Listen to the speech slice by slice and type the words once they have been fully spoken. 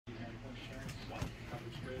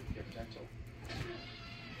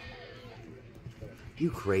You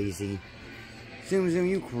crazy. Zoom, Zoom,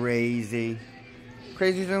 you crazy.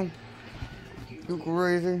 Crazy, Zoom? You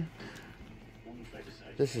crazy?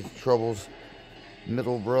 This is Trouble's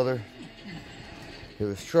middle brother. It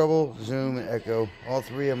was Trouble, Zoom, and Echo. All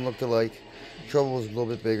three of them looked alike. Trouble was a little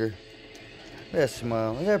bit bigger. Look at that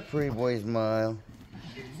smile. Look at that pretty boy smile.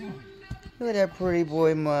 Look at that pretty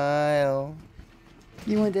boy smile.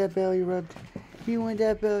 You want that belly rubbed? You want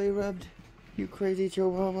that belly rubbed? You crazy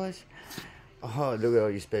chihuahuas? Oh, look at all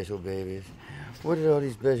these special babies. What are all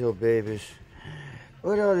these special babies?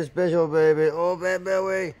 What are all these special babies? Oh, bad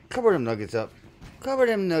belly. Cover them nuggets up. Cover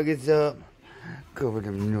them nuggets up. Cover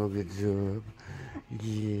them nuggets up.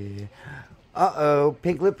 Yeah. Uh-oh,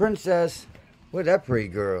 pink lip princess. What that pretty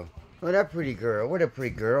girl? What that pretty girl? Where that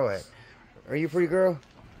pretty girl at? Are you a pretty girl?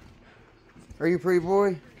 Are you a pretty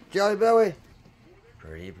boy? Jolly belly?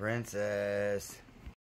 Pretty princess.